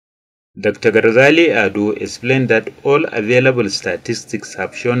Dr. Garzali Ado explained that all available statistics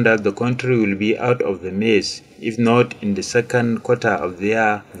have shown that the country will be out of the maze, if not in the second quarter of the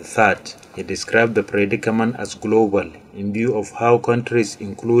year, the third. He described the predicament as global, in view of how countries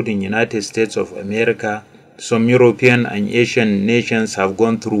including United States of America, some European and Asian nations have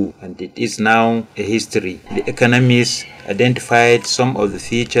gone through, and it is now a history. The economists identified some of the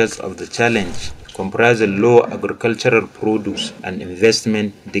features of the challenge, comprising low agricultural produce and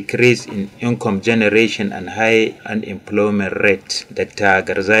investment, decrease in income generation, and high unemployment rate. Dr.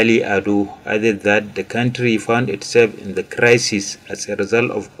 Garzali Ado added that the country found itself in the crisis as a result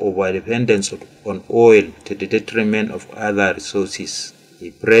of overdependence on oil to the detriment of other resources. He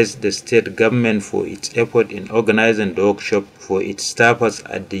praised the state government for its effort in organizing the workshop for its staffers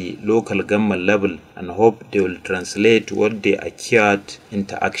at the local government level and hoped they will translate what they acquired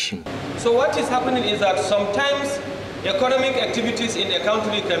into action. So what is happening is that sometimes economic activities in a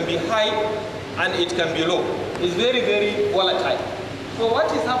country can be high and it can be low. It's very, very volatile. So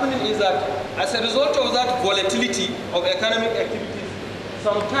what is happening is that as a result of that volatility of economic activities,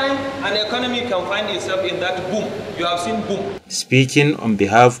 sometimes an economy can find itself in that boom. You have seen boom. Speaking on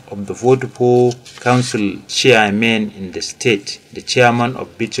behalf of the 44 council chairmen in the state, the chairman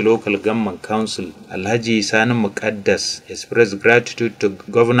of Beach Local Government Council, AL-IHSAN Muqaddas, expressed gratitude to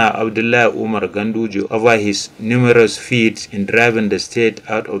Governor Abdullah Umar Ganduje over his numerous feats in driving the state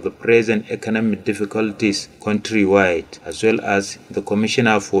out of the present economic difficulties countrywide, as well as the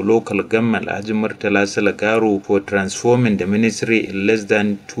Commissioner for Local Government, Haji Murtala Salagaro, for transforming the ministry in less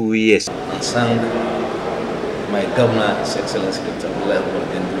than 2 years. My Governor, His Excellency Dr. Abdullah Umar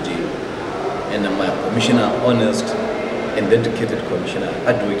Ganduje, and my Commissioner, honest and dedicated Commissioner,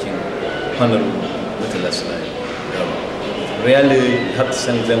 hardworking, Honorable Murtala Salagaro. Really, we have to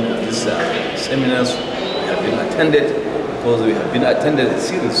thank them for these seminars we have been attended, because we have been attended a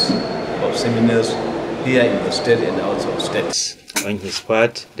series of seminars here in the state and outside of states. On his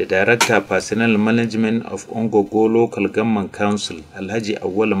part, the Director of Personnel Management of Ongogo Local Government Council, Alhaji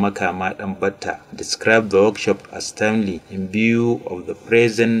Awal Makama Dambatta, described the workshop as timely in view of the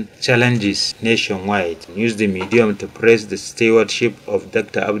present challenges nationwide, and used the medium to praise the stewardship of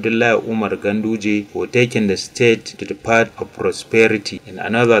Dr. Abdullah Umar Ganduje for taking the state to the path of prosperity. In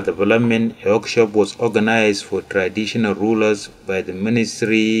another development, a workshop was organized for traditional rulers by the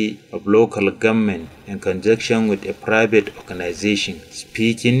Ministry of Local Government in conjunction with a private organization.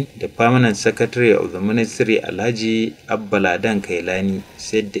 Speaking, the permanent secretary of the ministry, Alhaji Abbaladan Kailani,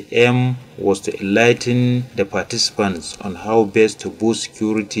 said the aim was to enlighten the participants on how best to boost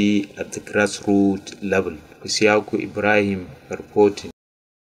security at the grassroots level. Isiaku Ibrahim reporting.